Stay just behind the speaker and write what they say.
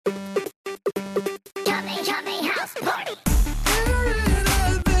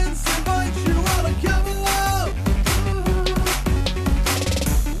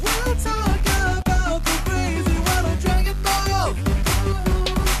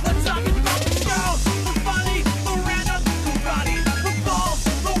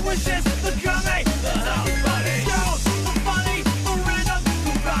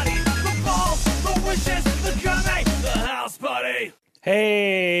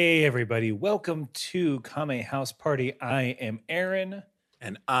Hey, everybody. Welcome to Kame House Party. I am Aaron.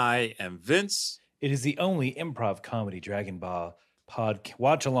 And I am Vince. It is the only improv comedy Dragon Ball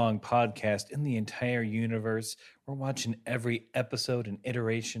watch along podcast in the entire universe. We're watching every episode and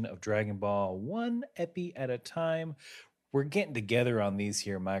iteration of Dragon Ball one epi at a time. We're getting together on these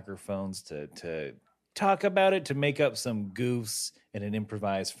here microphones to talk about it, to make up some goofs in an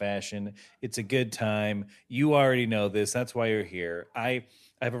improvised fashion. It's a good time. You already know this. That's why you're here. I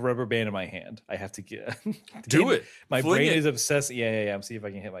have a rubber band in my hand. I have to get Do it. My Fling brain it. is obsessed. Yeah. I'm see if I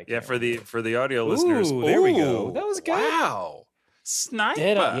can hit my camera. For the audio listeners. There we go. That was good. Wow. Sniper.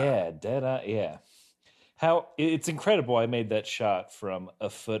 Dead eye. Yeah. How it's incredible. I made that shot from a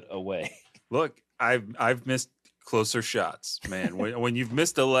foot away. Look, I've missed closer shots, man. when you've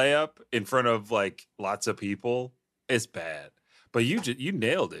missed a layup in front of like lots of people, it's bad. But you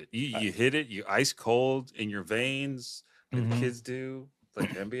nailed it. You hit it. You ice cold in your veins. Like the kids do, like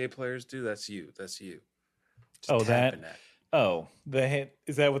NBA players do. That's you. Just tapping that. Oh, the hit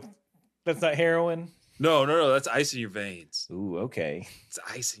is that what? That's not heroin. No. That's ice in your veins. Ooh, okay. It's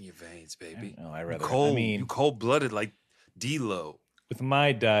ice in your veins, baby. No, I rather. Cold. I mean, you cold blooded like D-Lo. With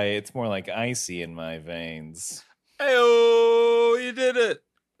my diet, it's more like icy in my veins. Hey-oh, you did it.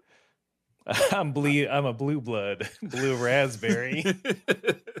 I'm a blue blood, blue raspberry.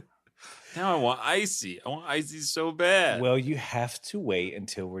 Now I want icy. I want icy so bad. Well, you have to wait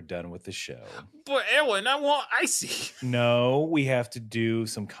until we're done with the show. But Ellen, I want icy. No, we have to do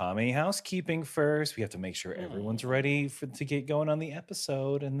some Kame housekeeping first. We have to make sure everyone's ready to get going on the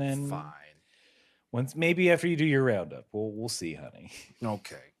episode, and then fine. Maybe after you do your roundup, we'll see, honey.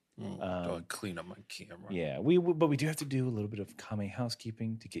 Okay. I'll clean up my camera. Yeah, but we do have to do a little bit of Kame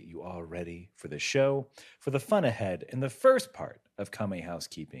housekeeping to get you all ready for the show. For the fun ahead, and the first part of Kame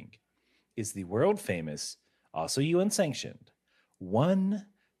housekeeping is the world famous, also UN sanctioned, 1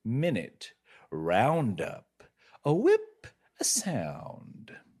 minute roundup. A whip, a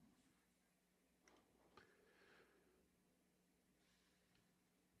sound.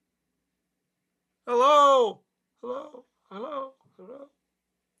 Hello.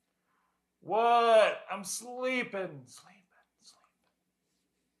 What? I'm sleeping.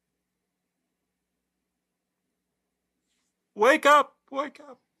 Wake up.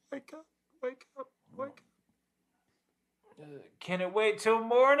 Can it wait till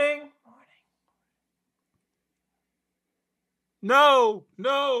morning? No.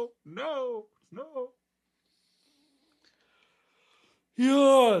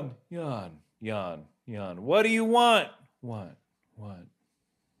 Yawn. What do you want? What?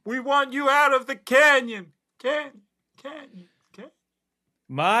 We want you out of the canyon. Canyon.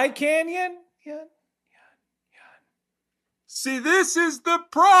 My canyon? Yawn. See, this is the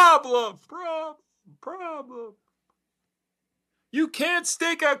problem. You can't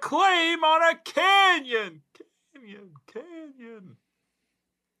stake a claim on a canyon. Canyon.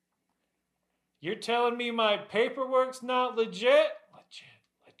 You're telling me my paperwork's not legit? Legit.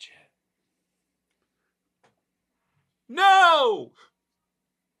 No!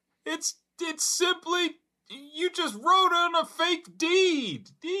 It's simply, you just wrote on a fake deed.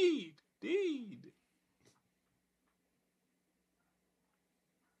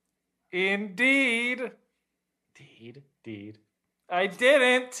 Indeed. Deed. I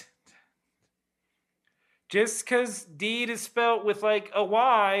didn't. Just because deed is spelled with like a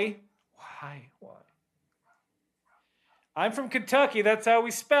Y. Why? I'm from Kentucky. That's how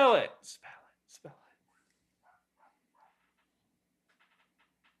we spell it. Spell it.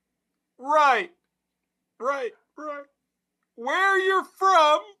 Right. Where you're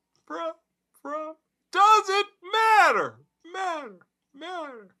from doesn't matter.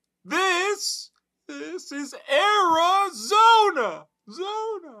 This is Arizona.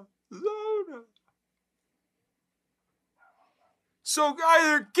 Zona. So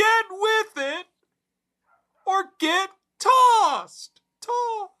either get with it or get tossed.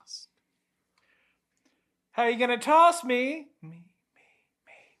 How you gonna toss me? Me.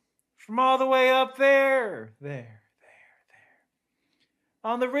 From all the way up there. There.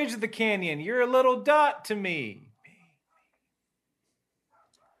 On the ridge of the canyon, you're a little dot to me.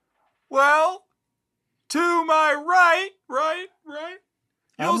 Well, to my right.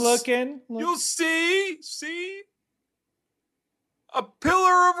 I'm looking. You'll see a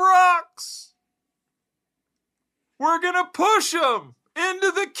pillar of rocks. We're gonna push them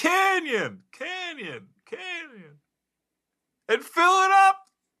into the canyon, and fill it up.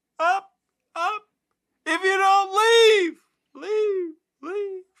 If you don't leave.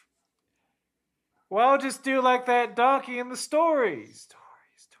 Well, I'll just do like that donkey in the stories.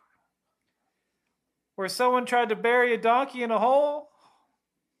 Where someone tried to bury a donkey in a hole.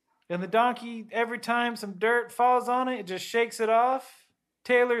 And the donkey, every time some dirt falls on it, it just shakes it off.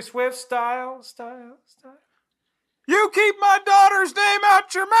 Taylor Swift style. You keep my daughter's name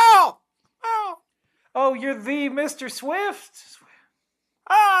out your mouth. Oh, you're the Mr. Swift?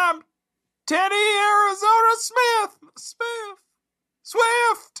 I'm Teddy Arizona Swift.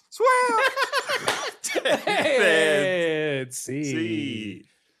 Hey, let's see.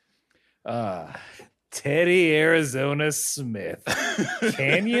 Teddy Arizona Smith.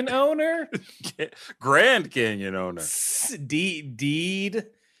 Canyon owner? Grand Canyon owner. Deed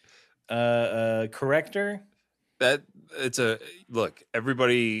corrector? That it's a look,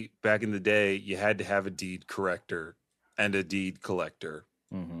 everybody back in the day, you had to have a deed corrector and a deed collector.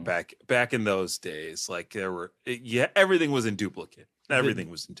 Mm-hmm. Back in those days, like everything was in duplicate. Everything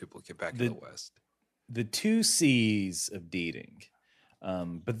was in duplicate back in the West. The 2 C's of deeding.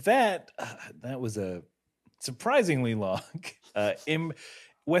 But that was a surprisingly long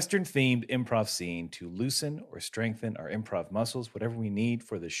Western-themed improv scene to loosen or strengthen our improv muscles, whatever we need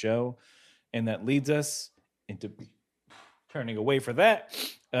for the show. And that leads us into turning away for that.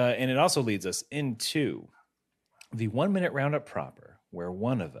 And it also leads us into the 1-minute roundup proper, where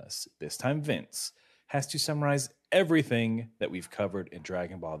one of us, this time Vince, has to summarize everything that we've covered in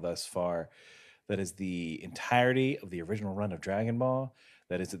Dragon Ball thus far. That is the entirety of the original run of Dragon Ball.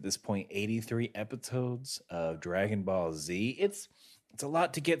 That is at this point 83 episodes of Dragon Ball Z. It's a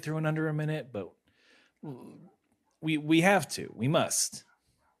lot to get through in under a minute, but we have to. We must.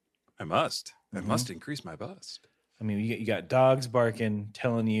 I must increase my bust. I mean, you got dogs barking,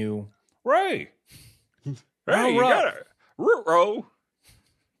 telling you, Ray, Hey, you got it. Ruh-roh.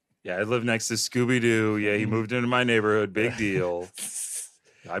 Yeah, I live next to Scooby-Doo. Yeah, he moved into my neighborhood. Big deal.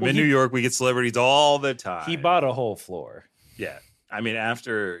 I'm in New York. We get celebrities all the time. He bought a whole floor. Yeah. I mean,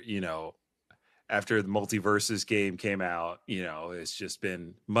 after the Multiverses game came out, it's just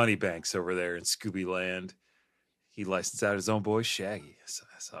been money banks over there in Scooby Land. He licensed out his own boy, Shaggy.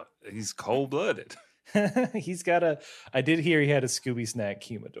 So he's cold-blooded. I did hear he had a Scooby Snack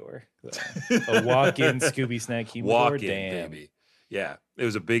humidor. A walk-in Scooby Snack humidor. Walk-in, baby. Yeah, it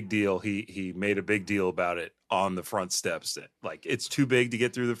was a big deal. He made a big deal about it on the front steps. Like, it's too big to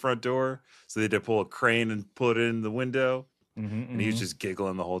get through the front door, so they had to pull a crane and put it in the window. Mm-hmm, and he was just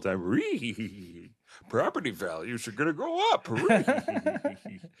giggling the whole time. Property values are gonna go up.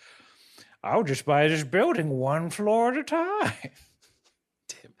 I'll just buy this building one floor at a time.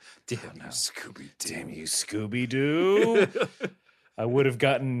 Damn you, Scooby-Doo. Damn you, Scooby-Doo. I would have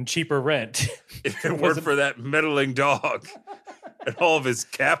gotten cheaper rent. If it weren't for that meddling dog and all of his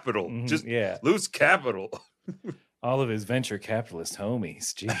capital. Lose capital. All of his venture capitalist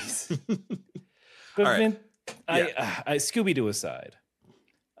homies. Jeez. But right. Vin, I Scooby-Doo aside,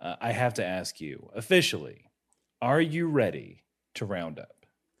 I have to ask you, officially, are you ready to round up?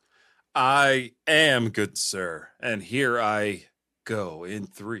 I am, good sir. And here I go in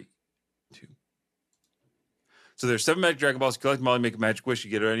 3, 2. So there's 7 magic Dragon Balls. You collect them all, you make a magic wish, you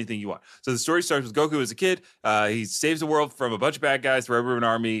get anything you want. So the story starts with Goku as a kid. He saves the world from a bunch of bad guys, the Red Ribbon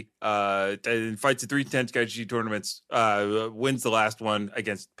Army, and fights in 3 Tenkaichi tournaments, wins the last one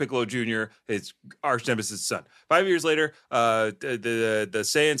against Piccolo Jr., his arch nemesis' son. 5 years later, the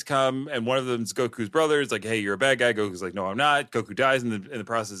Saiyans come, and one of them's Goku's brother. It's like, hey, you're a bad guy. Goku's like, no, I'm not. Goku dies in the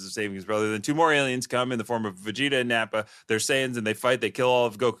process of saving his brother. Then 2 more aliens come in the form of Vegeta and Nappa. They're Saiyans, and they fight. They kill all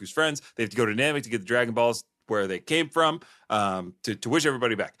of Goku's friends. They have to go to Namek to get the Dragon Balls where they came from, to wish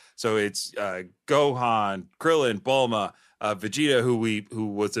everybody back. So it's Gohan, Krillin, Bulma, Vegeta, who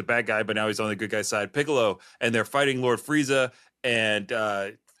was a bad guy, but now he's on the good guy's side, Piccolo, and they're fighting Lord Frieza, and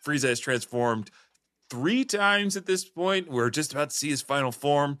Frieza is transformed 3 times at this point. We're just about to see his final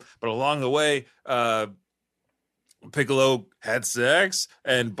form, but along the way, Piccolo had sex,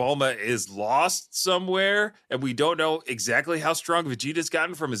 and Bulma is lost somewhere, and we don't know exactly how strong Vegeta's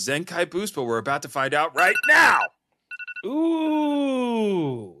gotten from his Zenkai boost, but we're about to find out right now.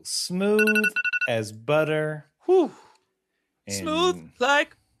 Ooh, smooth as butter. Whew. Smooth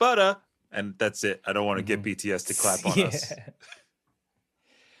like butter. And that's it. I don't want to get BTS to clap on us.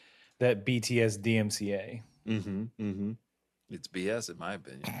 That BTS DMCA. It's BS in my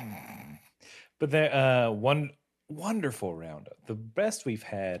opinion. But there, wonderful roundup, the best we've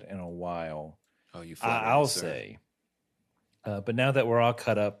had in a while. Oh, you! I'll say. But now that we're all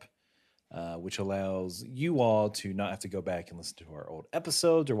cut up, which allows you all to not have to go back and listen to our old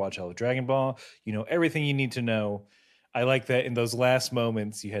episodes or watch all of Dragon Ball, you know everything you need to know. I like that in those last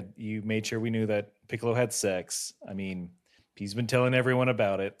moments you made sure we knew that Piccolo had sex. I mean, he's been telling everyone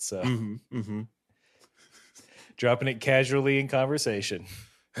about it, so dropping it casually in conversation.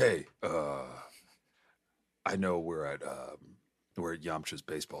 Hey, I know we're we're at Yamcha's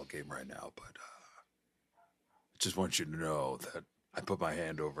baseball game right now, but just want you to know that I put my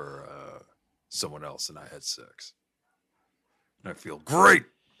hand over someone else and I had sex. And I feel great.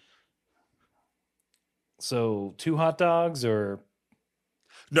 So 2 hot dogs or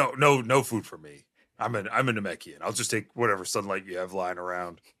No food for me. I'm a Namekian. I'll just take whatever sunlight you have lying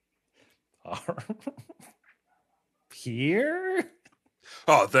around. Here?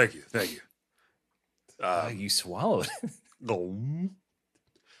 Oh, thank you. You swallowed.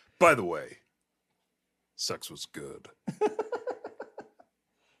 By the way, sex was good.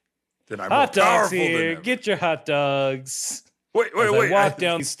 Then I'm hot dogs powerful here. than ever. Get your hot dogs. Wait. I walk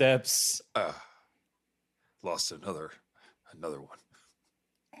down the steps. Lost another one.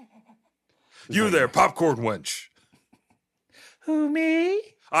 You there, popcorn wench. Who, me?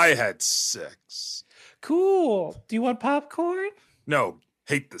 I had sex. Cool. Do you want popcorn? No,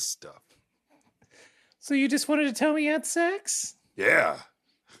 hate this stuff. So you just wanted to tell me you had sex? Yeah.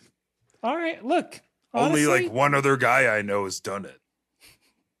 All right, look. Only Honestly, like one other guy I know has done it.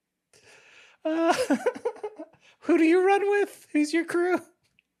 Who do you run with? Who's your crew?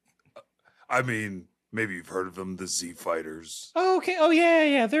 I mean, maybe you've heard of them, the Z Fighters. Oh, okay. Oh,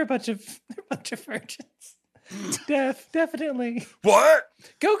 yeah. They're a bunch of virgins. Definitely. What?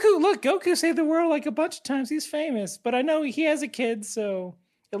 Goku saved the world like a bunch of times. He's famous, but I know he has a kid, so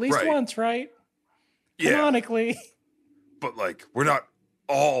at least Right. once, right? Yeah. Canonically. But like, we're not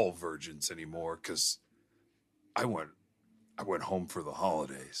all virgins anymore because I went home for the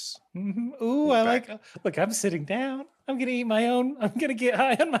holidays. Mm-hmm. Ooh, We're I back. like. Look, I'm sitting down. I'm gonna eat my own. I'm gonna get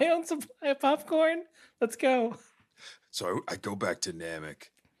high on my own supply of popcorn. Let's go. So I go back to Namek,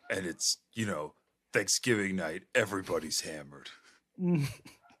 and it's Thanksgiving night. Everybody's hammered,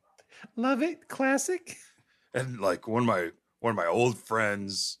 Love it. Classic. and like one of my old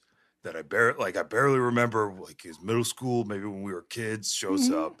friends that I barely remember, like his middle school, maybe when we were kids, shows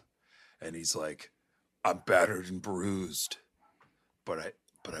Mhm. up, and he's like, "I'm battered and bruised, but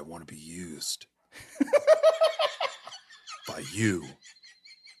I want to be used by you."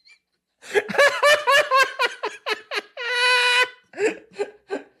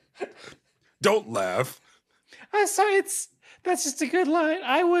 Don't laugh. I'm sorry. That's just a good line.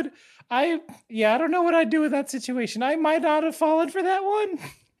 I don't know what I'd do with that situation. I might not have fallen for that one.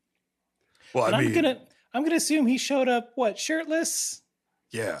 Well, But I mean, I'm gonna assume he showed up shirtless.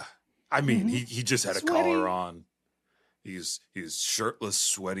 yeah. I mean, Mhm. he just had a Sweaty. collar on. He's shirtless,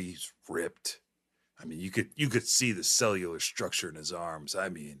 sweaty, he's ripped. I mean, you could see the cellular structure in his arms. I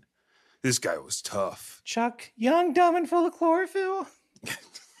mean, this guy was tough. Chuck, young, dumb, and full of chlorophyll.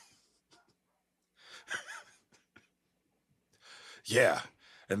 Yeah.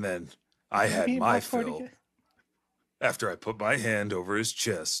 And then I had Me and my popcorn fill again. after I put my hand over his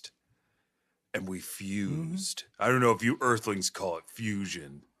chest and we Mm-hmm. fused. I don't know if you earthlings call it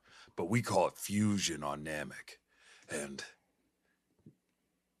fusion, but we call it fusion on Namek. And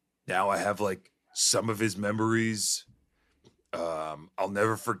now I have like some of his memories. I'll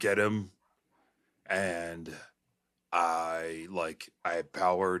never forget him. And I had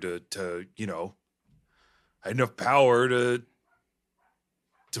power to I had enough power to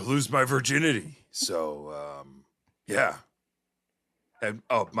lose my virginity. So yeah. And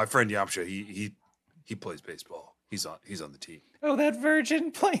my friend Yamcha, he plays baseball. He's on the team. Oh, that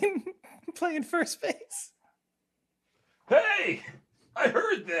virgin playing first base. Hey, I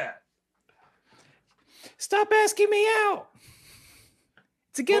heard that. Stop asking me out.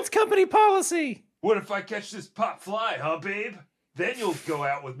 It's against company policy. What if I catch this pop fly, huh, babe? Then you'll go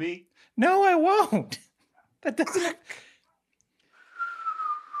out with me. No, I won't. That doesn't.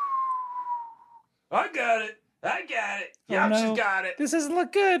 I got it. Oh, Yamcha's no. got it. This doesn't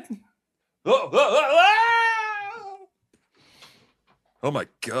look good. Oh my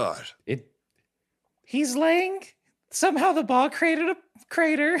god. He's laying. Somehow the ball created a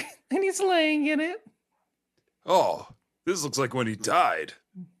crater, and he's laying in it. Oh, this looks like when he died.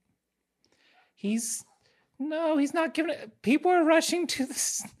 He's not giving it. People are rushing to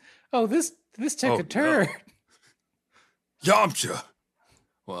this. Oh, this took Oh, a turn. no. Yamcha.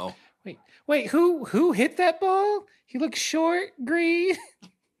 Well, Wait, who hit that ball? He looks short, green.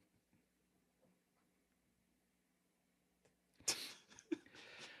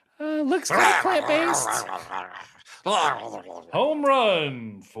 Looks kind of plant-based. Home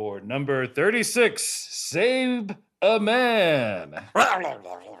run for number 36, Save a Man.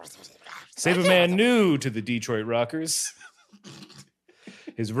 Save a Man new to the Detroit Rockers.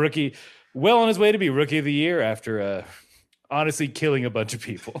 His rookie, well on his way to be Rookie of the Year after honestly killing a bunch of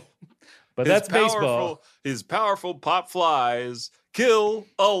people. But that's baseball. His powerful pop flies kill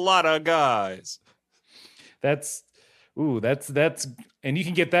a lot of guys. That's Ooh, that's and you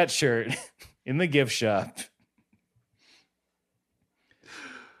can get that shirt in the gift shop.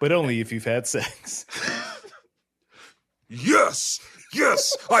 But only if you've had sex. Yes,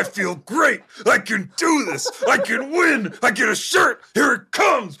 I feel great. I can do this. I can win. I get a shirt. Here it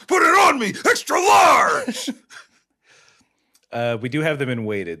comes. Put it on me. Extra large. We do have them in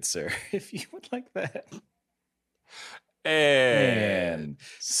weighted, sir, if you would like that. And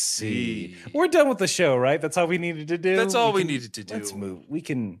see. We're done with the show, right? That's all we needed to do. That's all we needed to do. Let's move.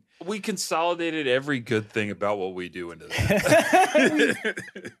 We consolidated every good thing about what we do into that.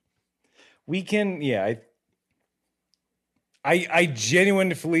 we can, yeah. I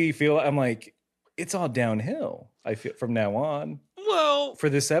genuinely feel I'm like, it's all downhill. I feel from now on. Well, for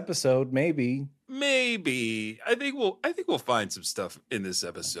this episode, maybe. I think we'll find some stuff in this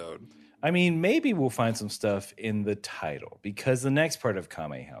episode. I mean, maybe we'll find some stuff in the title, because the next part of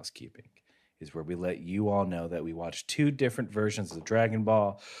Kame Housekeeping is where we let you all know that we watched 2 different versions of Dragon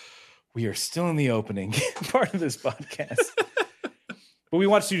Ball. We are still in the opening part of this podcast. But we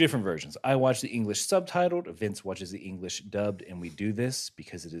watched 2 different versions. I watched the English subtitled. Vince watches the English dubbed. And we do this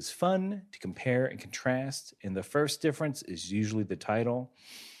because it is fun to compare and contrast. And the first difference is usually the title.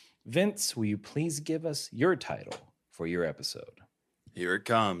 Vince, will you please give us your title for your episode? Here it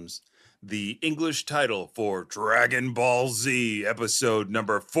comes. The English title for Dragon Ball Z episode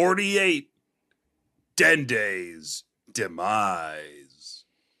number 48, Dende's Demise.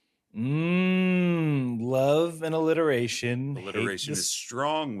 Love and alliteration. Alliteration is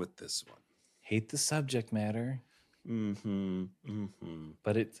strong with this one. Hate the subject matter. Mm-hmm.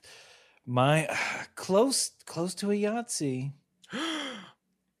 But it's my close to a Yahtzee.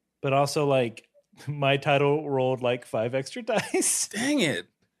 But also, like, my title rolled like 5 extra dice. Dang it.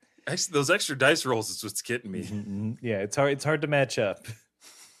 Those extra dice rolls is what's getting me. Mm-hmm. Yeah, it's hard to match up.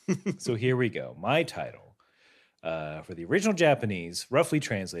 So here we go. My title for the original Japanese, roughly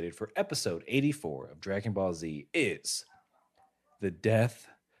translated for episode 84 of Dragon Ball Z, is The Death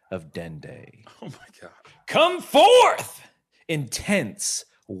of Dende. Oh my God. Come forth! Intense,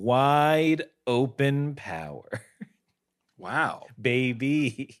 wide open power. Wow.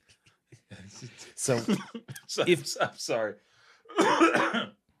 Baby. So I'm sorry.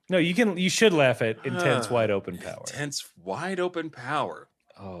 No, you should laugh at intense wide open power. Intense wide open power.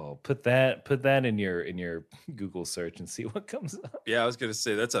 Oh, put that in your Google search and see what comes up. Yeah, I was gonna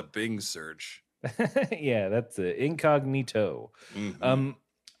say that's a Bing search. Yeah, that's the incognito. Mm-hmm.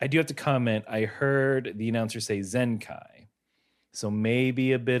 I do have to comment. I heard the announcer say Zenkai, so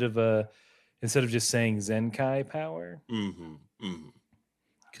maybe a bit of a, instead of just saying Zenkai power. Mm-hmm. Mm-hmm.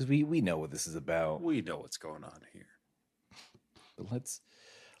 Because we know what this is about. We know what's going on here. But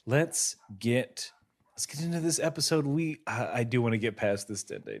let's get into this episode. I do want to get past this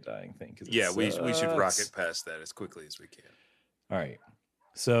Dende dying thing. Yeah, we should rocket past that as quickly as we can. All right.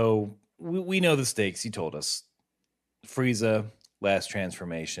 So we know the stakes. You told us. Frieza, last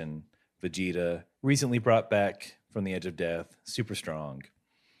transformation. Vegeta, recently brought back from the edge of death. Super strong.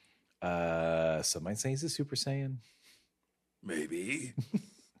 Some might say he's a Super Saiyan. Maybe.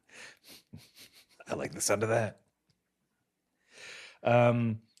 I like the sound of that.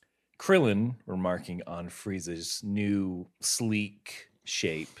 Krillin remarking on Frieza's new sleek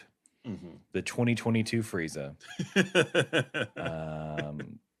shape, the 2022 Frieza.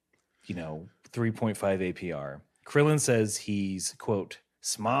 3.5 APR. Krillin says he's, quote,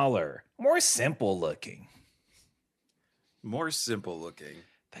 smaller, more simple looking. More simple looking.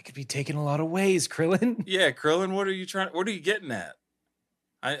 That could be taken a lot of ways, Krillin. Yeah, Krillin, what are you getting at?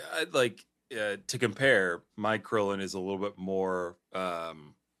 I'd like to compare. My Krillin is a little bit more,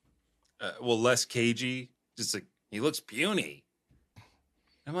 less cagey. Just like, he looks puny.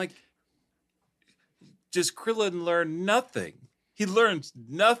 I'm like, does Krillin learn nothing? He learns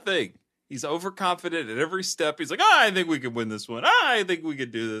nothing. He's overconfident at every step. He's like, I think we can win this one. I think we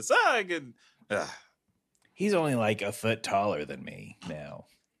can do this. I can. He's only like a foot taller than me now.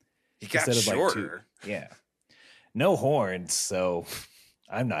 He got shorter. Like yeah. No horns, so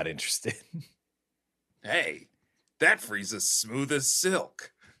I'm not interested. Hey, that Frieza's smooth as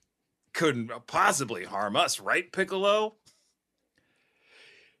silk. Couldn't possibly harm us, right, Piccolo?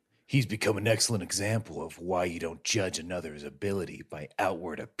 He's become an excellent example of why you don't judge another's ability by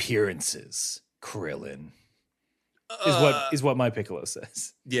outward appearances, Krillin. Is what my Piccolo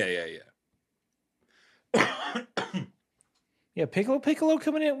says. Yeah. Yeah, Piccolo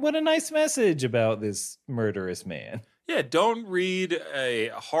coming in. What a nice message about this murderous man. Yeah, don't read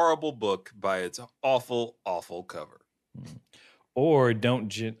a horrible book by its awful, awful cover. Or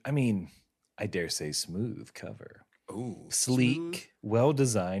don't, I dare say smooth cover. Ooh. Sleek,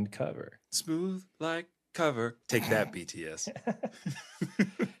 well-designed cover. Smooth like cover. Take that, BTS.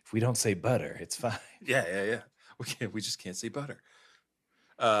 If we don't say butter, it's fine. Yeah. We just can't say butter.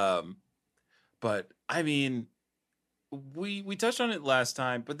 But I mean, we touched on it last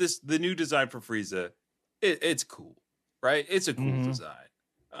time, but the new design for Frieza, it's cool, right? It's a cool design.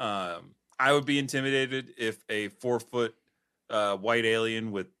 I would be intimidated if a 4-foot white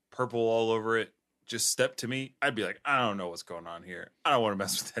alien with purple all over it just stepped to me. I'd be like, I don't know what's going on here. I don't want to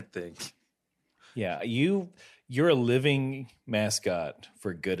mess with that thing. Yeah, you're a living mascot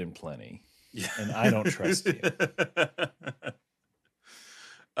for good and plenty. Yeah. And I don't trust you.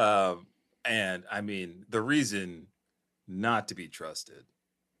 And I mean, the reason not to be trusted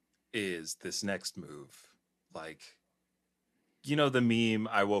is this next move. Like, you know, the meme,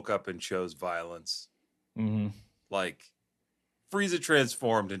 I woke up and chose violence. Mm-hmm. Like, Frieza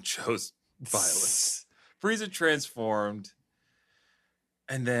transformed and chose violence. Frieza transformed,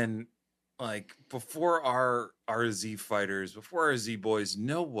 and then, like, before our Z fighters, before our Z boys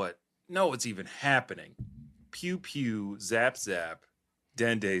know what's even happening, pew pew, zap zap,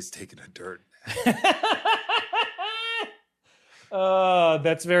 Dende's taking a dirt.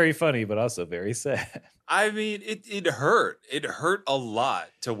 That's very funny, but also very sad. I mean, it hurt. It hurt a lot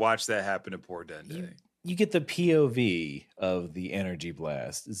to watch that happen to poor Dende. You get the POV of the energy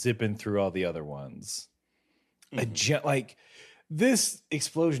blast zipping through all the other ones. Like, this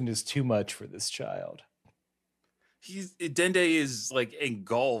explosion is too much for this child. Dende is like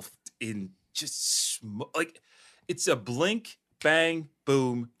engulfed in just like, it's a blink, bang,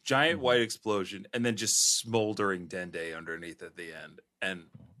 boom, giant white explosion, and then just smoldering Dende underneath at the end. And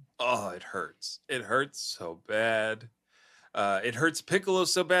oh, it hurts. It hurts so bad. It hurts Piccolo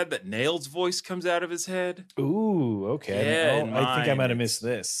so bad that Nail's voice comes out of his head. Ooh, okay. Yeah, I think I might have missed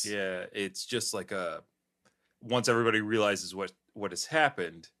this. Yeah, it's just like once everybody realizes what has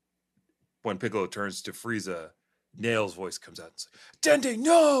happened, when Piccolo turns to Frieza, Nail's voice comes out and says, Dende,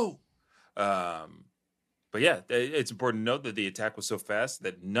 no! But yeah, it's important to note that the attack was so fast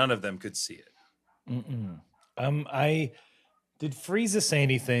that none of them could see it. Did Frieza say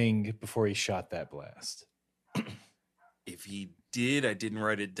anything before he shot that blast? If he did, I didn't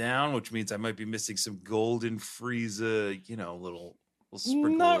write it down, which means I might be missing some golden Frieza, little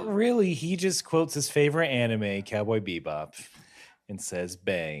sprinkle. Not really. He just quotes his favorite anime, Cowboy Bebop, and says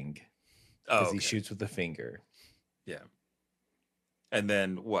bang. Because he shoots with the finger. Yeah. And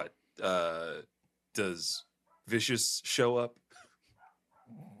then what? Does Vicious show up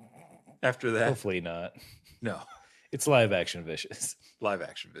after that? Hopefully not. No. It's live action Vicious. Live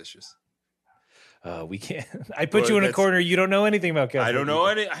action Vicious. We can't. I put you in a corner. You don't know anything about Cowboy. I don't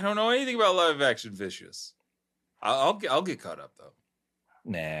know anything about live action Vicious. I'll get caught up though.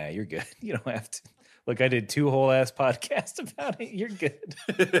 Nah, you're good. You don't have to. Look, I did 2 whole ass podcasts about it. You're good.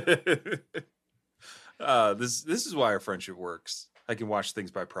 This is why our friendship works. I can watch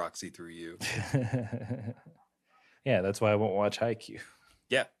things by proxy through you. Yeah, that's why I won't watch Haikyuu.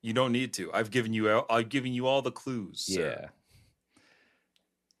 Yeah, you don't need to. I've given you all the clues. Yeah. Sir.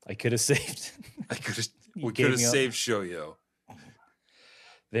 I could have saved. We could have saved Shoyo.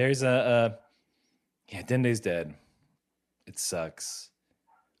 There's Dende's dead. It sucks.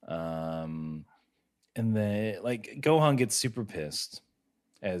 And then Gohan gets super pissed,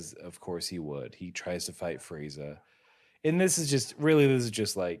 as of course he would. He tries to fight Frieza. And this is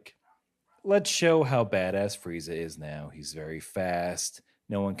just like, let's show how badass Frieza is now. He's very fast.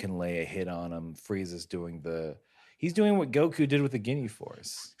 No one can lay a hit on him. Frieza's doing what Goku did with the Guinea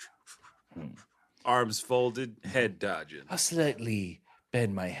Force. Arms folded, head dodging. I'll slightly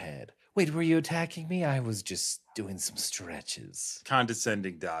bend my head. Wait, were you attacking me? I was just doing some stretches.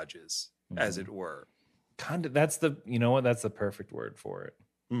 Condescending dodges, as it were. That's the perfect word for it.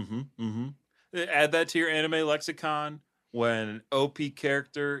 Add that to your anime lexicon. When an OP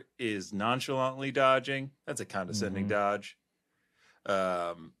character is nonchalantly dodging, that's a condescending dodge.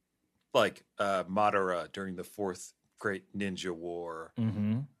 Like Madara during the 4th Great Ninja War,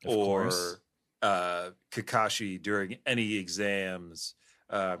 or Kakashi during any exams.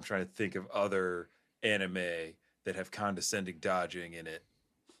 I'm trying to think of other anime that have condescending dodging in it.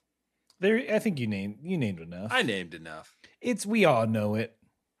 I think you named enough. I named enough. We all know it.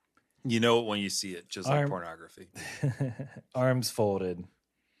 You know it when you see it, just like pornography. Arms folded.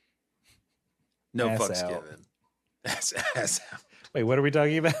 No ass fucks out. given. Ass out. Wait, what are we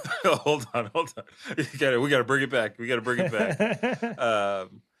talking about? Hold on. We gotta bring it back.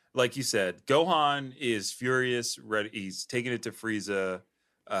 Like you said, Gohan is furious. Ready. He's taking it to Frieza.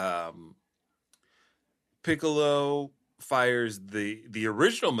 Piccolo fires the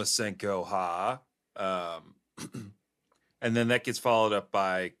original Masenko Ha. And then that gets followed up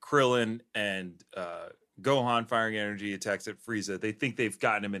by Krillin and Gohan firing energy attacks at Frieza. They think they've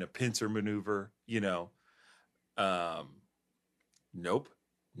gotten him in a pincer maneuver, Nope.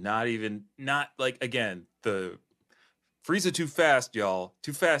 Not like, again, the Frieza too fast, y'all.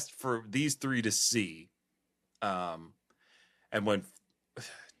 Too fast for these three to see. And when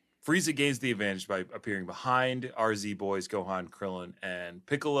Frieza gains the advantage by appearing behind RZ boys, Gohan, Krillin, and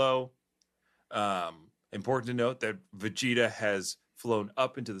Piccolo. Important to note that Vegeta has flown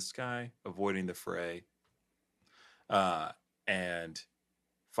up into the sky, avoiding the fray. And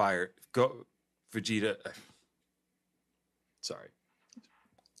Vegeta. Sorry.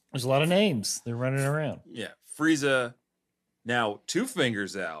 There's a lot of names. They're running around. Yeah. Frieza now 2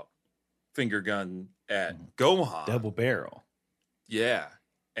 fingers out. Finger gun at Gohan. Double barrel. Yeah.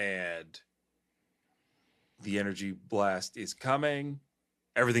 And the energy blast is coming.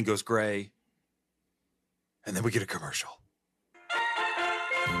 Everything goes gray. And then we get a commercial.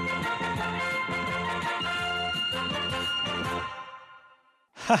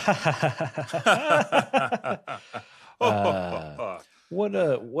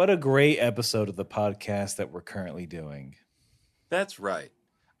 What a great episode of the podcast that we're currently doing. That's right.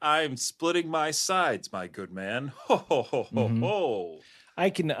 I'm splitting my sides, my good man. Ho ho ho ho ho. I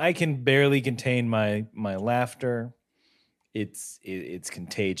can barely contain my laughter. It's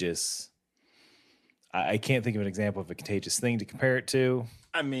contagious. I can't think of an example of a contagious thing to compare it to.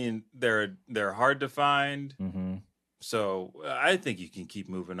 I mean, they're hard to find. Mm-hmm. So I think you can keep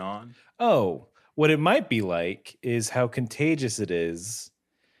moving on. Oh, what it might be like is how contagious it is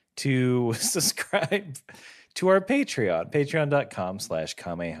to subscribe to our Patreon,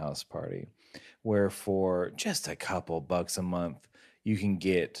 patreon.com/KameHouseParty, where for just a couple bucks a month, you can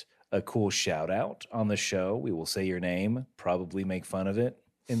get a cool shout out on the show. We will say your name, probably make fun of it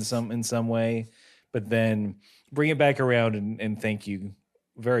in some way, but then bring it back around and thank you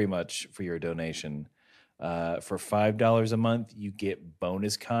very much for your donation. For $5 a month, you get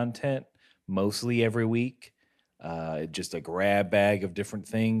bonus content mostly every week. Just a grab bag of different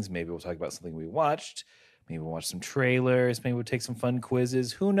things. Maybe we'll talk about something we watched. Maybe we'll watch some trailers. Maybe we'll take some fun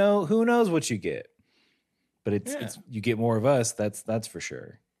quizzes. Who knows what you get? But it's you get more of us. That's for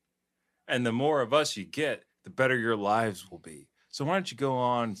sure. And the more of us you get, the better your lives will be. So why don't you go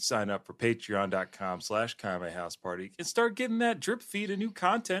on, sign up for patreon.com/KameHouseParty and start getting that drip feed of new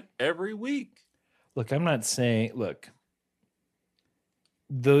content every week. Look, I'm not saying. Look,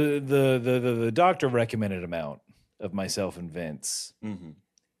 the doctor recommended amount of myself and Vince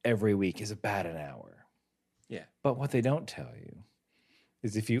every week is about an hour. Yeah, but what they don't tell you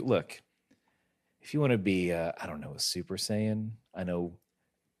is if you want to be, I don't know, a Super Saiyan. I know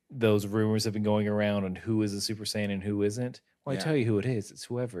those rumors have been going around on who is a Super Saiyan and who isn't. Well, I tell you who it is. It's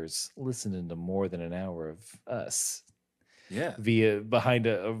whoever's listening to more than an hour of us. Yeah, via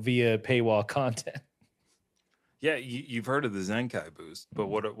paywall content. Yeah, you've heard of the Zenkai boost, but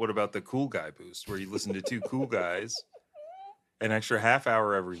what about the cool guy boost, where you listen to 2 cool guys, an extra half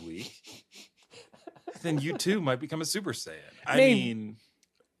hour every week? Then you too might become a Super Saiyan. I mean,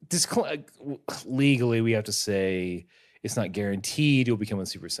 legally, we have to say it's not guaranteed you'll become a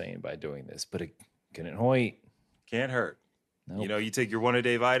Super Saiyan by doing this, but it couldn't hurt. Can't hurt. Nope. You take your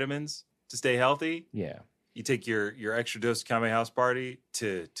 1-a-day vitamins to stay healthy. Yeah. You take your extra dose of Kame House Party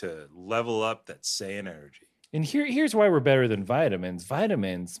to level up that Saiyan energy. And here's why we're better than vitamins.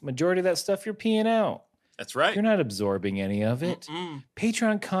 Vitamins, majority of that stuff you're peeing out. That's right. You're not absorbing any of it.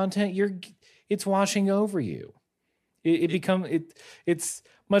 Patreon content, it's washing over you. It's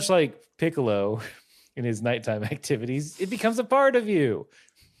much like Piccolo in his nighttime activities. It becomes a part of you.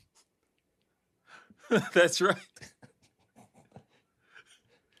 That's right.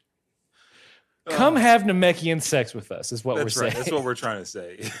 Come have Namekian sex with us is what we're saying. That's what we're trying to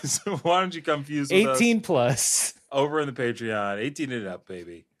say. So why don't you come fuse with 18 us plus. Over in the Patreon. 18 and up,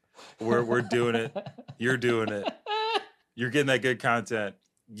 baby. We're doing it. You're doing it. You're getting that good content.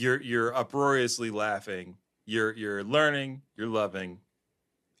 You're uproariously laughing. You're learning. You're loving.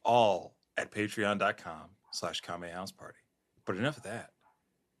 All at patreon.com/KameHouseParty. But enough of that.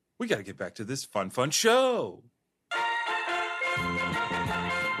 We got to get back to this fun show.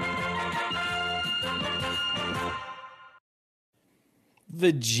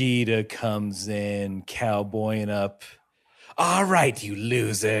 Vegeta comes in, cowboying up. All right, you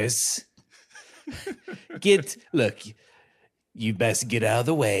losers. Look, you best get out of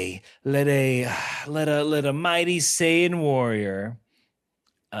the way. Let a mighty Saiyan warrior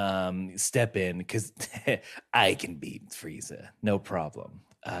step in, because I can beat Frieza. No problem.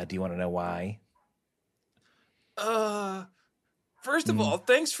 Do you want to know why? First of all,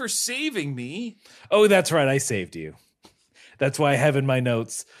 thanks for saving me. Oh, that's right. I saved you. That's why I have in my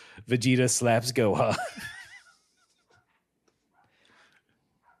notes, Vegeta slaps Gohan.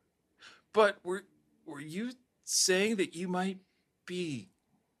 But were you saying that you might be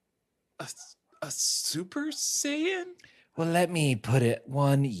a Super Saiyan? Well, let me put it.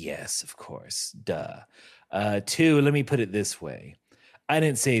 One, yes, of course. Duh. Two, let me put it this way. I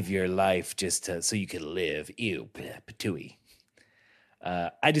didn't save your life just so you could live. Ew, patooey.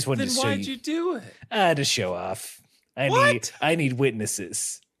 I just wanted Then to show why'd you do it? to show off. I What? need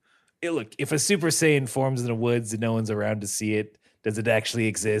witnesses. Look, if a Super Saiyan forms in the woods and no one's around to see it, does it actually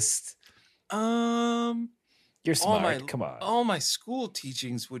exist? You're smart. Come on. All my school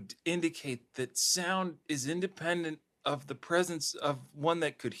teachings would indicate that sound is independent of the presence of one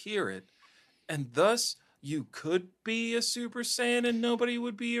that could hear it, and thus you could be a Super Saiyan and nobody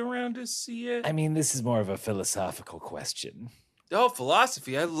would be around to see it. I mean, this is more of a philosophical question. Oh,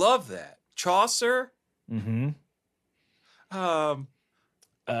 philosophy! I love that. Chaucer. Mm-hmm.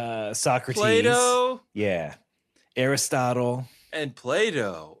 Socrates. Plato. Yeah. Aristotle. And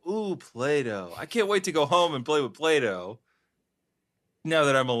Play-Doh. Ooh, Play-Doh. I can't wait to go home and play with Play-Doh now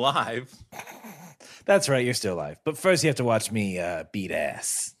that I'm alive. That's right, you're still alive. But first you have to watch me beat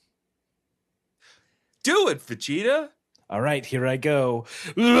ass. Do it, Vegeta. All right, here I go.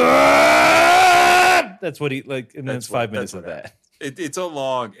 That's what he like, and then it's 5 minutes of that. It's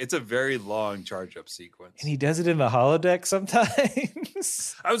a very long charge up sequence. And he does it in the holodeck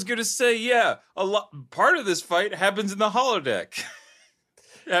sometimes. I was gonna say, yeah, part of this fight happens in the holodeck.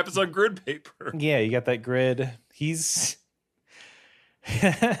 It happens on grid paper. Yeah, you got that grid. He's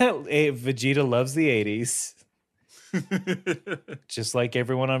Vegeta loves the 80s. Just like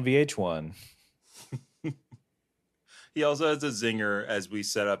everyone on VH1. He also has a zinger as we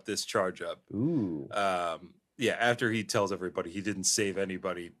set up this charge up. Ooh. Yeah, after he tells everybody he didn't save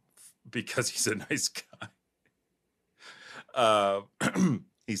anybody because he's a nice guy.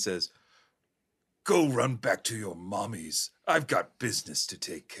 He says, "Go run back to your mommies. I've got business to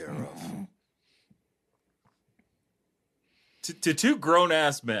take care of." To two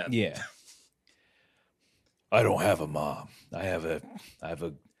grown-ass men. Yeah. I don't have a mom. I have a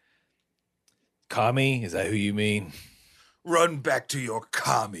Kami? Is that who you mean? Run back to your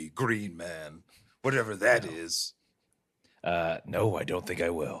Kami, Green Man. Whatever that is. No, I don't think I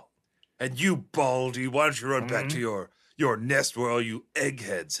will. And you, Baldy, why don't you run back to your nest where all you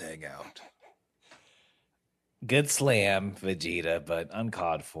eggheads hang out? Good slam, Vegeta, but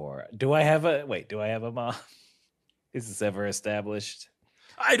uncalled for. Do I have a mom? Is this ever established?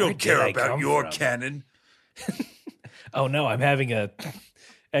 I don't care about come your from? canon. Oh no, I'm having a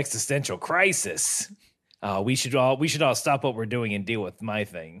existential crisis. We should all stop what we're doing and deal with my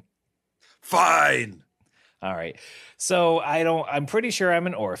thing. Fine. All right. So I'm pretty sure I'm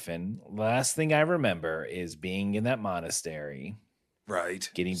an orphan. Last thing I remember is being in that monastery. Right.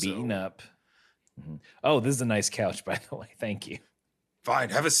 Getting beaten up. Mm-hmm. Oh, this is a nice couch, by the way. Thank you. Fine.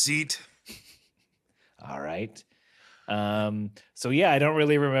 Have a seat. All right. So yeah, I don't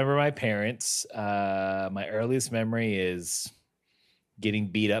really remember my parents. My earliest memory is getting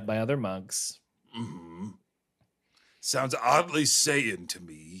beat up by other monks. Mm-hmm. Sounds oddly Saiyan to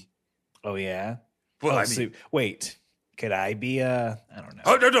me. Oh yeah. Well, I mean, so, wait. Could I be I don't know.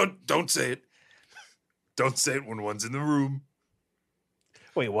 Oh no, don't say it. Don't say it when one's in the room.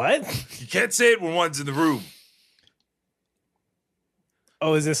 Wait, what? You can't say it when one's in the room.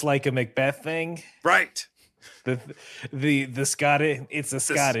 Oh, is this like a Macbeth thing? Right. The Scottish, it's a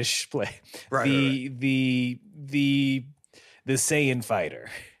Scottish play. Right. The Saiyan fighter.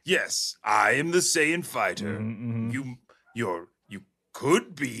 Yes, I am the Saiyan fighter. Mm-hmm. You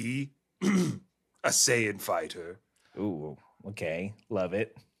could be a Saiyan fighter. Ooh, okay. Love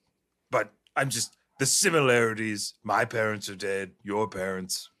it. But I'm just the similarities. My parents are dead. Your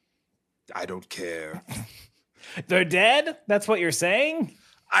parents, I don't care. They're dead? That's what you're saying?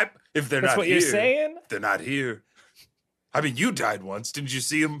 If they're That's not what here, you're saying? they're not here. I mean, you died once. Didn't you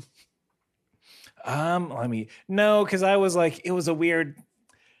see him? No, because I was like, it was a weird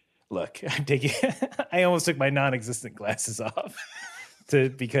look. I'm taking I almost took my non-existent glasses off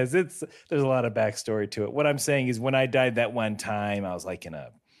because there's a lot of backstory to it. What I'm saying is when I died that one time, I was like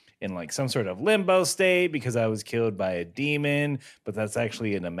in like some sort of limbo state because I was killed by a demon, but that's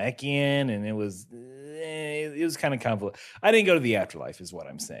actually a Namekian, and it was kind of convoluted. I didn't go to the afterlife, is what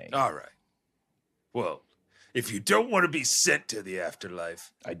I'm saying. All right. Well, if you don't want to be sent to the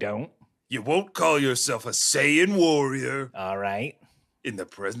afterlife, I don't. You won't call yourself a Saiyan warrior. All right. In the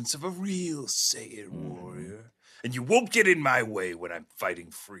presence of a real Saiyan warrior. And you won't get in my way when I'm fighting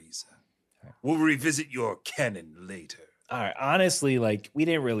Frieza. We'll revisit your canon later. All right. Honestly, like we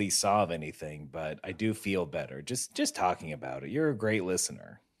didn't really solve anything, but I do feel better just talking about it. You're a great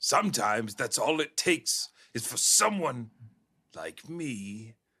listener. Sometimes that's all it takes is for someone like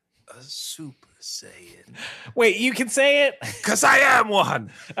me, a Super Saiyan. Wait, you can say it? Because I am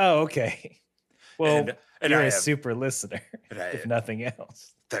one. Oh, okay. Well, And you're I a am- super listener, and I if am- nothing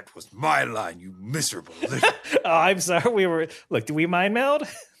else. That was my line, you miserable little. Oh, I'm sorry. Look, do we mind meld?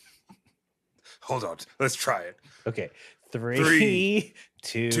 Hold on. Let's try it. Okay. Three,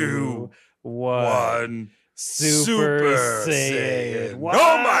 2, two, 1. One. Super Saiyan. What?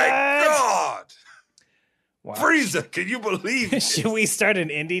 Oh my God. Wow. Frieza, can you believe it? Should we start an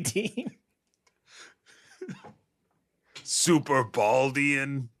indie team? Super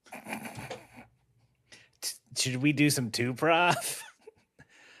Baldian. Should we do some two prof?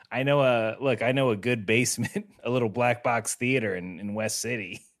 I know a good basement, a little black box theater in West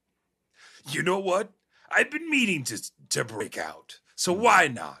City. You know what? I've been meaning to break out. So why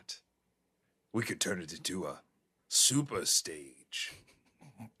not? We could turn it into a super stage.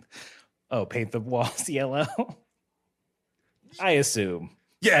 Oh, paint the walls yellow? I assume.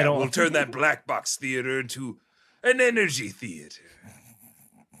 Yeah, don't- we'll turn that black box theater into an energy theater.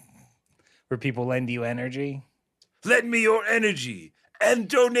 Where people lend you energy. Lend me your energy and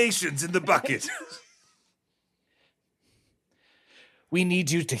donations in the bucket. We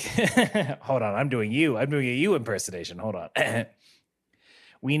need you to hold on. I'm doing a you impersonation. Hold on.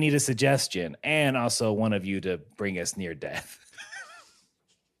 We need a suggestion and also one of you to bring us near death.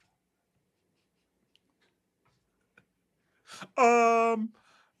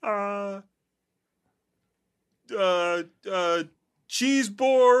 Cheese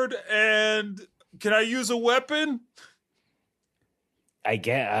board, and can I use a weapon? I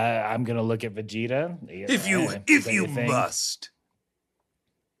get. I'm gonna look at Vegeta. If you Is that your thing? must.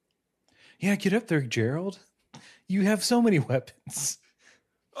 Yeah, get up there, Gerald. You have so many weapons.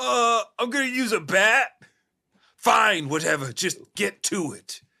 I'm gonna use a bat. Fine, whatever. Just get to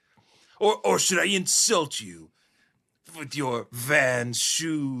it. Or should I insult you with your Vans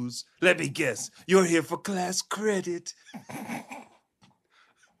shoes? Let me guess. You're here for class credit.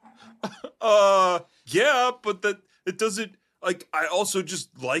 Yeah, but it doesn't, like, I also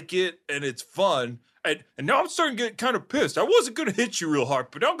just like it and it's fun. And now I'm starting to get kind of pissed. I wasn't gonna hit you real hard,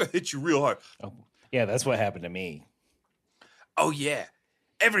 but now I'm gonna hit you real hard. Oh, yeah, that's what happened to me. Oh yeah.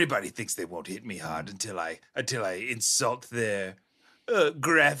 Everybody thinks they won't hit me hard until I insult their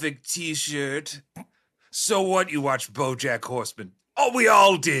graphic T-shirt. So what? You watched BoJack Horseman? Oh, we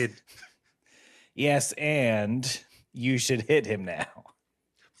all did. Yes, and you should hit him now.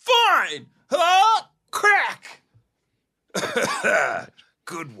 Fine. Huh? Crack.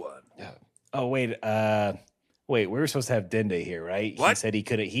 Good one. Oh wait, we were supposed to have Dende here, right? What?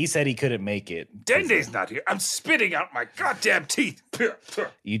 He said he couldn't make it. Dende's not here. I'm spitting out my goddamn teeth.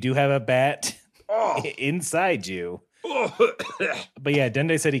 You do have a bat Oh. inside you. But yeah,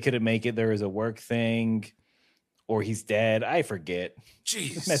 Dende said he couldn't make it. There was a work thing, or he's dead. I forget. The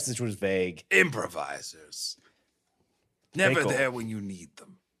Jeez. message was vague. Improvisers. Never Pickle. there when you need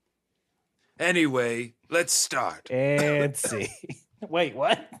them. Anyway, let's start. And see. Wait,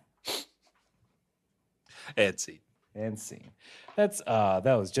 what? Etsy. And scene. That's that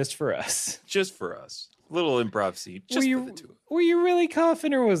was just for us. Just for us. Little improv scene. Just for the two of us. Were you really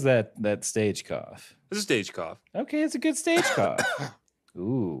coughing, or was that stage cough? It's a stage cough. Okay, it's a good stage cough.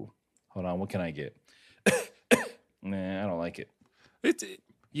 Ooh, hold on. What can I get? Nah, I don't like it.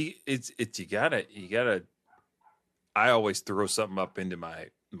 You gotta. I always throw something up into my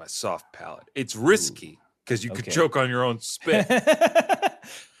soft palate. It's risky because you could Okay. choke on your own spit.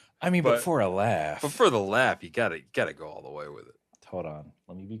 I mean, but But- for a laugh. But for the laugh, you gotta go all the way with it. Hold on.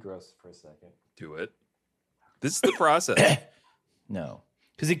 Let me be gross for a second. Do it. This is the process. No,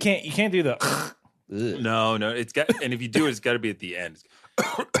 because you can't do the. Ugh. No, it's got, and if you do it, it's got to be at the end.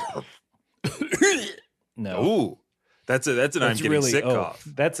 No, Ooh, that's an I'm getting sick cough.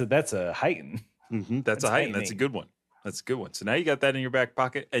 That's a heighten. That's a heighten. That's a heightening. good one. That's a good one. So now you got that in your back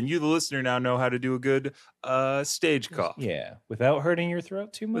pocket, and you, the listener, now know how to do a good stage cough Yeah, without hurting your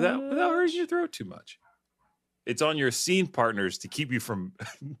throat too much. without hurting your throat too much. It's on your scene partners to keep you from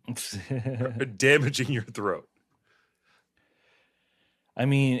damaging your throat. I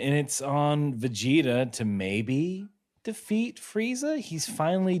mean, and it's on Vegeta to maybe defeat Frieza. He's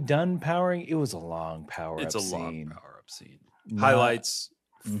finally done powering. It was a long power It's up a long scene. power up scene. Not- Highlights,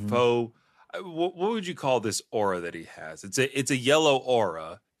 Mhm. faux. What would you call this aura that he has? It's a yellow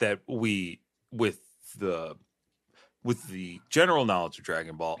aura that we with the general knowledge of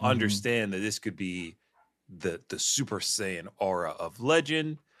Dragon Ball Mhm. understand that this could be the Super Saiyan aura of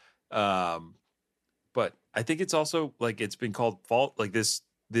legend. But I think it's also like it's been called fault. Like this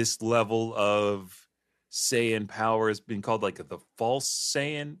level of Saiyan power has been called like the false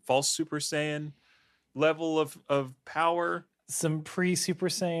Saiyan, false Super Saiyan level of power. Some pre-Super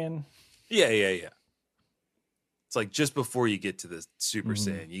Saiyan. Yeah. It's like just before you get to the Super Mhm.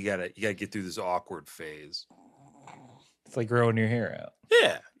 Saiyan, you gotta get through this awkward phase. It's like growing your hair out.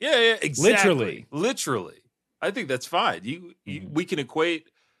 Yeah, exactly. Literally. Literally. I think that's fine. We can equate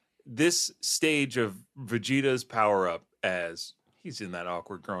this stage of Vegeta's power up as he's in that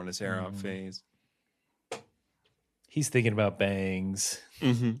awkward growing his hair out phase. He's thinking about bangs.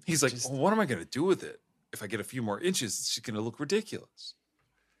 He's like, well, what am I going to do with it? If I get a few more inches, it's just going to look ridiculous.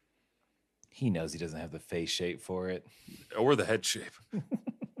 He knows he doesn't have the face shape for it. Or the head shape.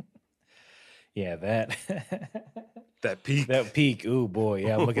 Yeah, that. That peak. That peak. Ooh, boy.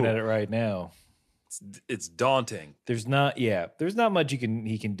 Yeah, I'm looking at it right now. It's daunting. There's not much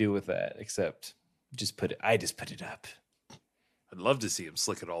he can do with that except I just put it up. I'd love to see him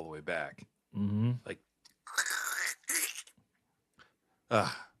slick it all the way back. Like,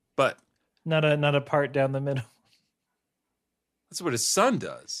 but not a part down the middle. That's what his son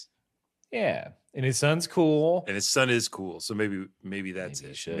does. Yeah, and his son's cool. And his son is cool. So maybe that's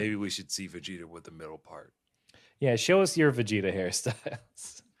it. Should. Maybe we should see Vegeta with the middle part. Yeah, show us your Vegeta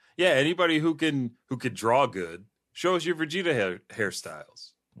hairstyles. Yeah, anybody who could draw good, show us your Vegeta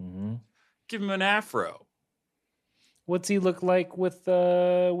hairstyles. Give him an afro. What's he look like with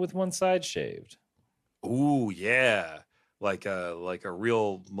one side shaved? Ooh, yeah, like a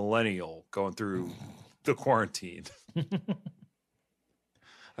real millennial going through the quarantine.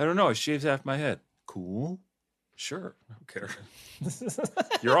 I don't know. I shaved half my head. Cool. Sure. I don't care.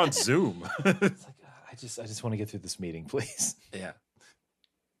 You're on Zoom. It's like, I just want to get through this meeting, please. Yeah.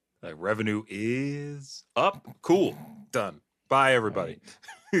 Like revenue is up. Cool. Done. Bye, everybody.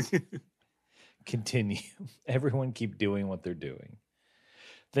 Right. Continue. Everyone keep doing what they're doing.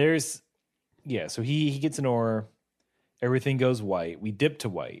 So he gets an ore. Everything goes white. We dip to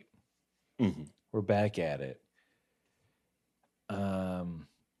white. We're back at it.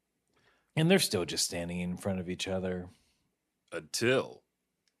 And they're still just standing in front of each other. Until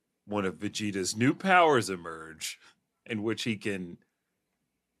one of Vegeta's new powers emerge, in which he can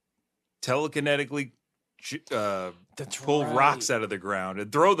telekinetically pull rocks out of the ground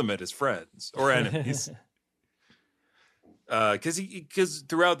and throw them at his friends or enemies. Because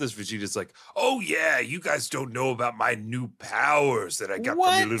throughout this, Vegeta's like, oh yeah, you guys don't know about my new powers that I got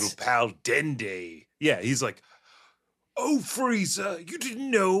from your little pal Dende. Yeah, he's like, oh Frieza, you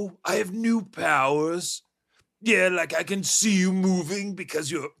didn't know I have new powers. Yeah, like I can see you moving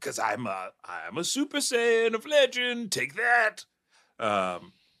because I'm a Super Saiyan of legend. Take that. I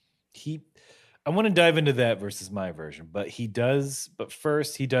want to dive into that versus my version, but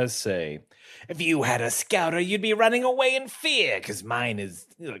first he does say, if you had a scouter, you'd be running away in fear, because mine is,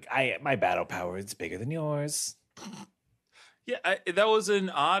 my battle power is bigger than yours. Yeah, that was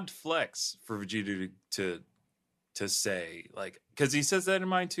an odd flex for Vegeta to say, like, because he says that in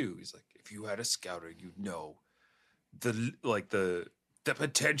mine too. He's like, if you had a scouter, you'd know the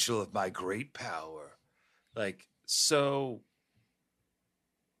potential of my great power. Like, so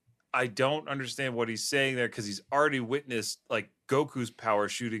I don't understand what he's saying there, because he's already witnessed like Goku's power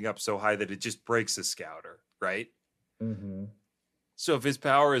shooting up so high that it just breaks a scouter, right? So if his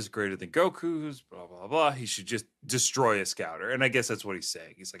power is greater than Goku's, blah blah blah, he should just destroy a scouter. And I guess that's what he's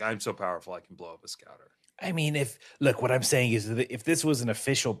saying. He's like, I'm so powerful, I can blow up a scouter. I mean, what I'm saying is that if this was an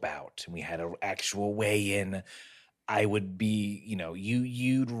official bout and we had an actual weigh-in, I would be,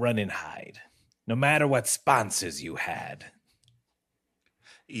 you'd run and hide, no matter what sponsors you had.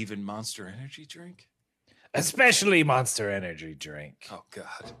 Even Monster Energy drink? Especially Monster Energy drink. Oh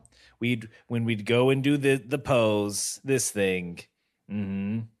God. When we'd go and do the pose, this thing,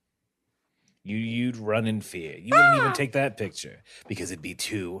 you'd run in fear. You wouldn't even take that picture because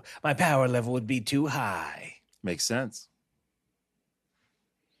my power level would be too high. Makes sense.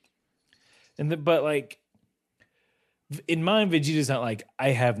 But like in mine, Vegeta's not like, I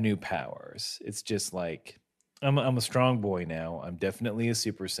have new powers. It's just like, I'm a strong boy now. I'm definitely a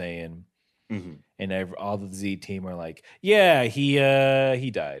Super Saiyan. And all the Z team are like, yeah, he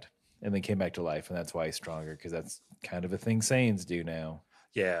died and then came back to life, and that's why he's stronger, because that's kind of a thing Saiyans do now.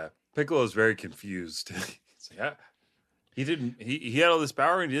 Yeah, Piccolo's very confused. He's like, he had all this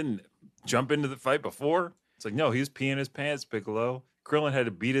power and he didn't jump into the fight before. It's like, no, he was peeing his pants, Piccolo. Krillin had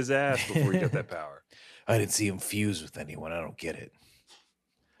to beat his ass before he got that power. I didn't see him fuse with anyone. I don't get it.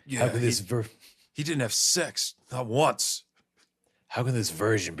 Yeah, he didn't have sex, not once. How can this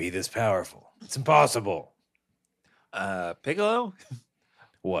version be this powerful? It's impossible. Piccolo?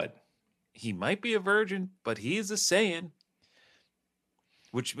 What? he might be a virgin, but he is a Saiyan.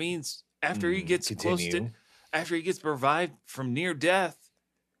 Which means after he gets Continue. after he gets revived from near death,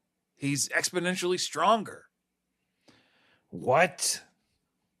 he's exponentially stronger. What?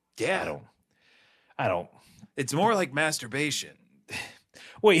 Yeah. I don't. It's more like masturbation.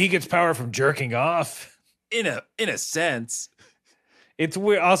 Wait, he gets power from jerking off? In a sense. It's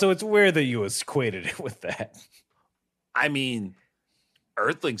weird. Also, it's weird that you equated it with that. I mean,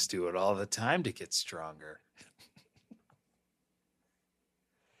 Earthlings do it all the time to get stronger.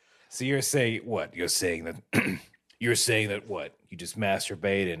 So you're saying what? You're saying that you're saying that what? You just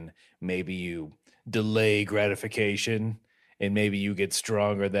masturbate and maybe you delay gratification and maybe you get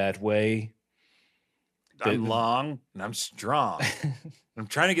stronger that way. I'm long and I'm strong. I'm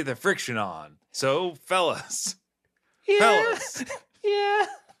trying to get the friction on. So, fellas. Fellas. Yeah.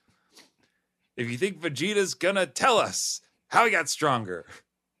 If you think Vegeta's gonna tell us how he got stronger.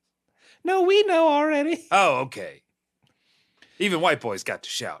 No, we know already. Oh, okay. Even white boys got to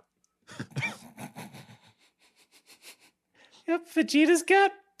shout. Yep, Vegeta's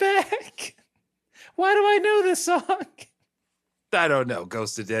got back. Why do I know this song? I don't know,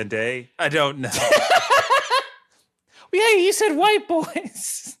 Ghost of Dende. I don't know. Yeah, you said white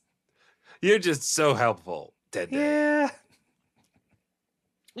boys. You're just so helpful, Dende. Yeah.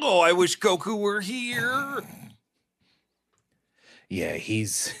 Oh, I wish Goku were here. Yeah,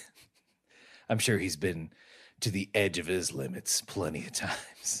 I'm sure he's been to the edge of his limits plenty of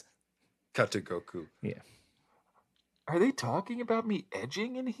times. Cut to Goku. Yeah. Are they talking about me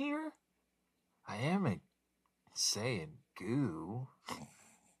edging in here? I am saying goo.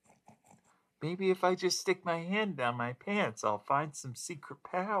 Maybe if I just stick my hand down my pants, I'll find some secret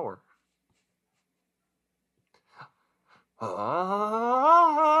power. I'm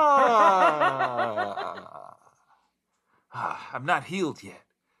not healed yet.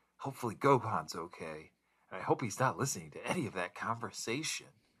 Hopefully Gohan's okay. And I hope he's not listening to any of that conversation.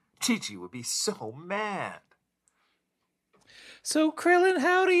 Chi-Chi would be so mad. So, Krillin,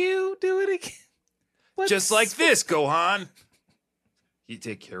 how do you do it again? Just like this, Gohan. You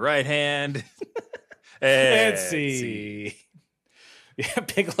take your right hand. And see. Yeah,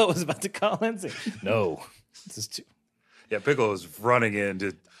 Piccolo was about to call in. No, this is too. Yeah, Piccolo was running in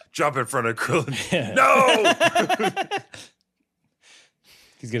to jump in front of Krillin. Yeah. No!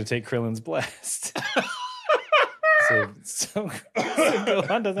 He's gonna take Krillin's blast. so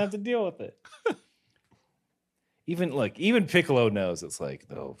Gohan doesn't have to deal with it. Even Piccolo knows it's like,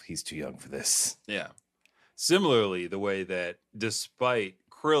 oh, he's too young for this. Yeah. Similarly, the way that despite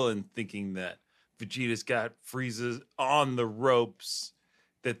Krillin thinking that Vegeta's got Frieza on the ropes,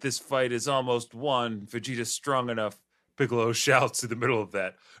 that this fight is almost won, Vegeta's strong enough, Piccolo shouts in the middle of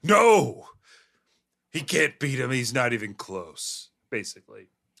that, no! He can't beat him, he's not even close, basically.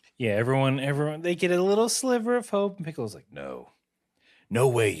 Yeah, everyone, they get a little sliver of hope, and Piccolo's like, no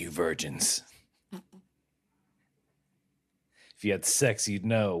way, you virgins. If you had sex, you'd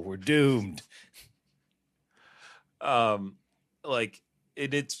know. We're doomed.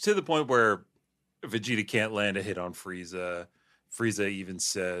 It's to the point where Vegeta can't land a hit on Frieza. Frieza even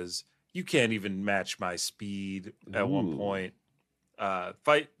says, "You can't even match my speed." At one point,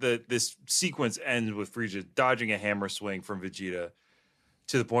 this sequence ends with Frieza dodging a hammer swing from Vegeta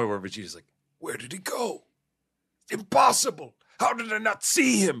to the point where Vegeta's like, "Where did he go? Impossible! How did I not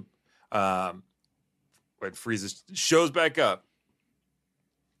see him?" When Frieza shows back up,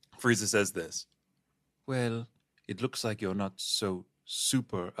 Frieza says this, "Well, it looks like you're not so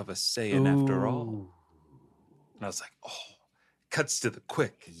super of a Saiyan after all." And I was like, oh, cuts to the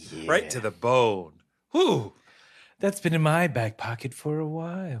quick, right to the bone. Whew. That's been in my back pocket for a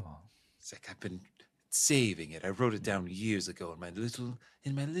while. It's like I've been saving it. I wrote it down years ago in my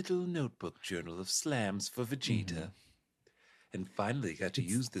little notebook journal of slams for Vegeta. And finally got to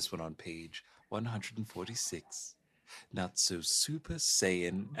use this one on page 146. Not so super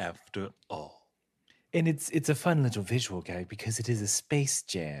Saiyan after all. And it's a fun little visual gag because it is a Space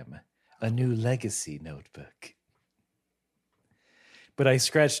Jam, a new legacy notebook. But I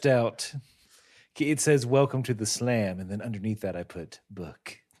scratched out, it says, welcome to the slam. And then underneath that, I put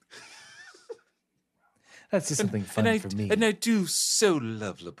book. That's just something fun for me. And I do so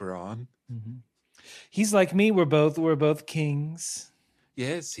love LeBron. Mm-hmm. He's like me. We're both kings.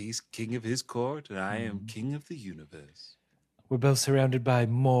 Yes, he's king of his court, and I am king of the universe. We're both surrounded by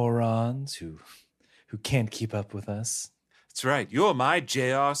morons who can't keep up with us. That's right. You're my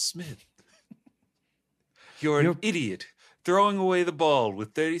J.R. Smith. You're an idiot throwing away the ball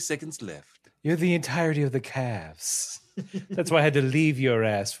with 30 seconds left. You're the entirety of the Cavs. That's why I had to leave your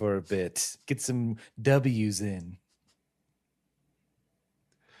ass for a bit. Get some W's in.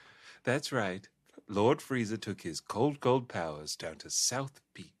 That's right. Lord Frieza took his cold powers down to South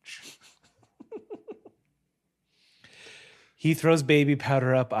Beach. He throws baby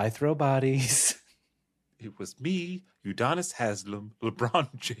powder up, I throw bodies. It was me, Udonis Haslam,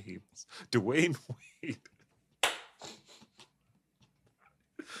 LeBron James, Dwayne Wade.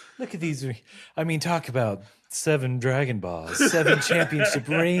 Look at these. I mean, talk about 7 Dragon Balls, 7 championship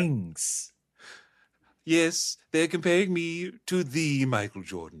rings. Yes, they're comparing me to the Michael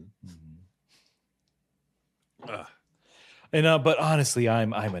Jordan. And but honestly,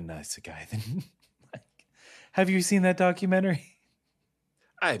 I'm a nicer guy than. Have you seen that documentary?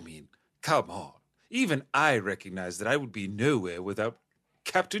 I mean, come on. Even I recognize that I would be nowhere without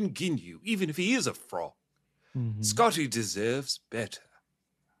Captain Ginyu, even if he is a frog. Mm-hmm. Scotty deserves better.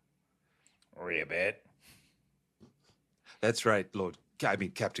 Ribbit. That's right,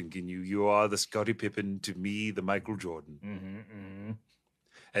 Captain Ginyu. You are the Scottie Pippen to me, the Michael Jordan. Mm-hmm.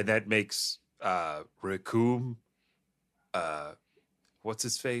 And that makes Raccoon, what's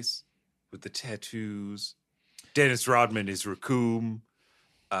his face? With the tattoos. Dennis Rodman is Raccoon.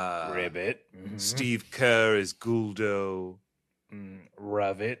 Ribbit. Mm-hmm. Steve Kerr is Guldo.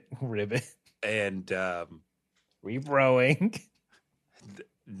 Ribbit. And Rebrowing.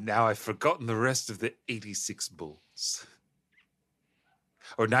 Now I've forgotten the rest of the 86 Bulls.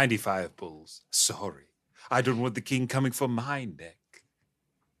 Or 95 Bulls. Sorry. I don't want the king coming for my neck.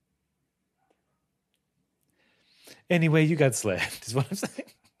 Anyway, you got slapped, is what I'm saying.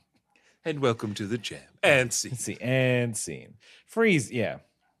 And welcome to the jam. And scene. Let's see. And scene. Freeze, yeah.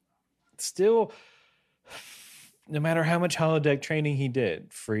 Still, no matter how much holodeck training he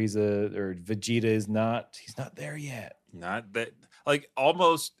did, Frieza or Vegeta he's not there yet. Not that, like,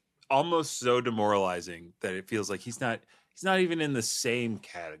 almost so demoralizing that it feels like he's not even in the same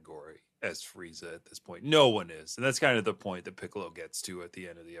category as Frieza at this point. No one is. And that's kind of the point that Piccolo gets to at the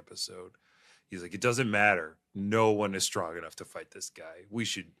end of the episode. He's like, it doesn't matter. No one is strong enough to fight this guy. We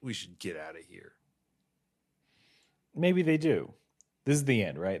should get out of here. Maybe they do. This is the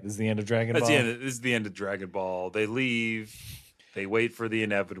end, right? This is the end of Dragon Ball. This is the end of Dragon Ball. They leave. They wait for the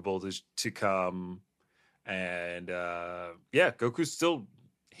inevitable to come. And Goku's still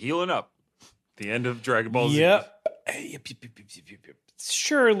healing up. The end of Dragon Ball Z. Yep.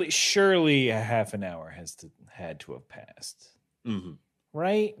 Surely a half an hour had to have passed. Mm-hmm.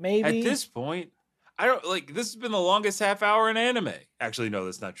 Right? Maybe. At this point, I don't this has been the longest half hour in anime. Actually, no,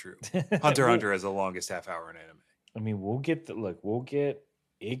 that's not true. Hunter x Hunter has the longest half hour in anime. I mean,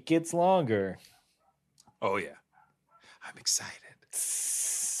 it gets longer. Oh yeah. I'm excited.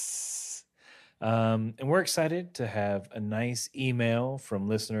 And we're excited to have a nice email from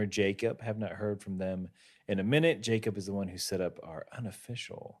listener Jacob. Have not heard from them in a minute. Jacob is the one who set up our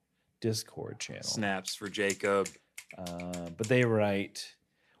unofficial Discord channel. Snaps for Jacob. But they write,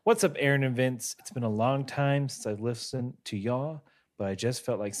 "What's up, Aaron and Vince? It's been a long time since I've listened to y'all, but I just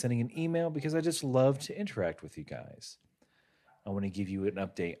felt like sending an email because I just love to interact with you guys. I want to give you an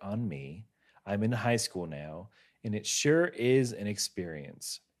update on me. I'm in high school now, and it sure is an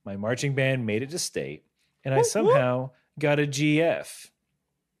experience. My marching band made it to state, and I somehow got a GF.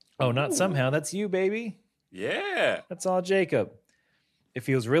 Oh, not somehow. That's you, baby. Yeah. That's all Jacob. It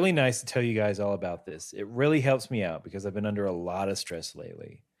feels really nice to tell you guys all about this. It really helps me out because I've been under a lot of stress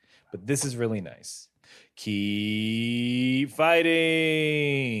lately. But this is really nice. Keep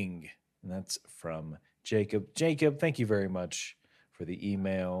fighting." And that's from Jacob. Jacob, thank you very much for the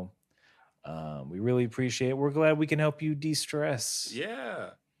email. We really appreciate it. We're glad we can help you de-stress.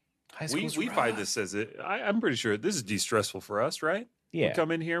 Yeah. We find this as I'm pretty sure this is de-stressful for us, right? Yeah. We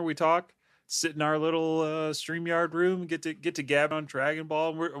come in here, we talk, sit in our little StreamYard room, get to gab on Dragon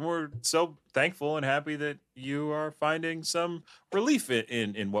Ball. And we're so thankful and happy that you are finding some relief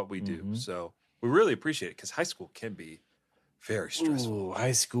in what we do. Mm-hmm. So we really appreciate it because high school can be very stressful. Ooh,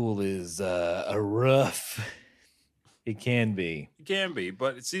 high school is a rough. It can be. It can be,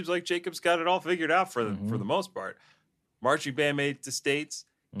 but it seems like Jacob's got it all figured out for the most part. Marching band made it to states,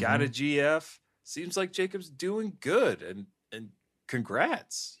 got a GF. Seems like Jacob's doing good, and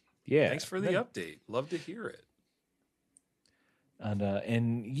congrats. Yeah. Thanks for the update. Love to hear it.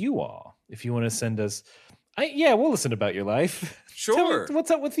 And you all, if you want to send us, we'll listen about your life. Sure. Tell me, what's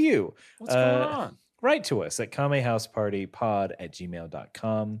up with you? What's going on? Write to us at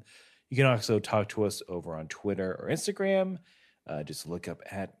kamehousepartypod@gmail.com. You can also talk to us over on Twitter or Instagram. Just look up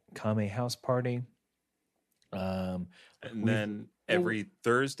at Kame House Party. And then every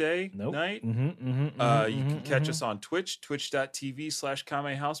Thursday night, you can catch us on Twitch,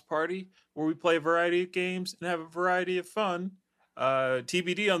 twitch.tv/Kame House Party, where we play a variety of games and have a variety of fun.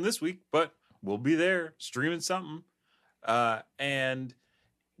 TBD on this week, but we'll be there streaming something. And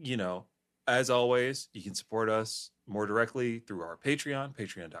as always, you can support us more directly through our Patreon,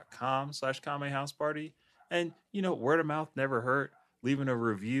 patreon.com/KameHouseParty. And, word of mouth never hurt. Leaving a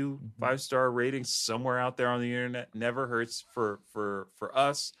review, 5-star rating somewhere out there on the internet never hurts for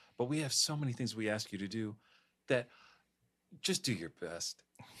us. But we have so many things we ask you to do that just do your best.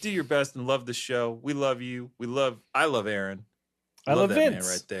 Do your best and love the show. We love you. I love Aaron. I love that Vince.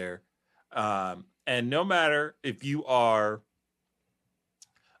 man right there. And no matter if you are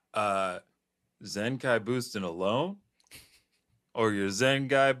Zenkai boosting alone or you're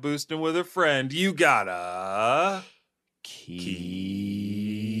Zenkai boosting with a friend, you gotta keep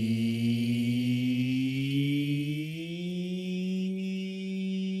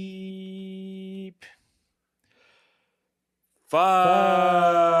fighting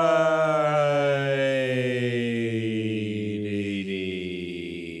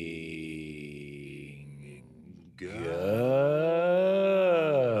good.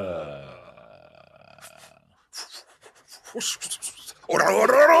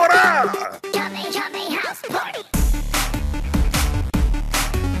 Yummy, yummy house party.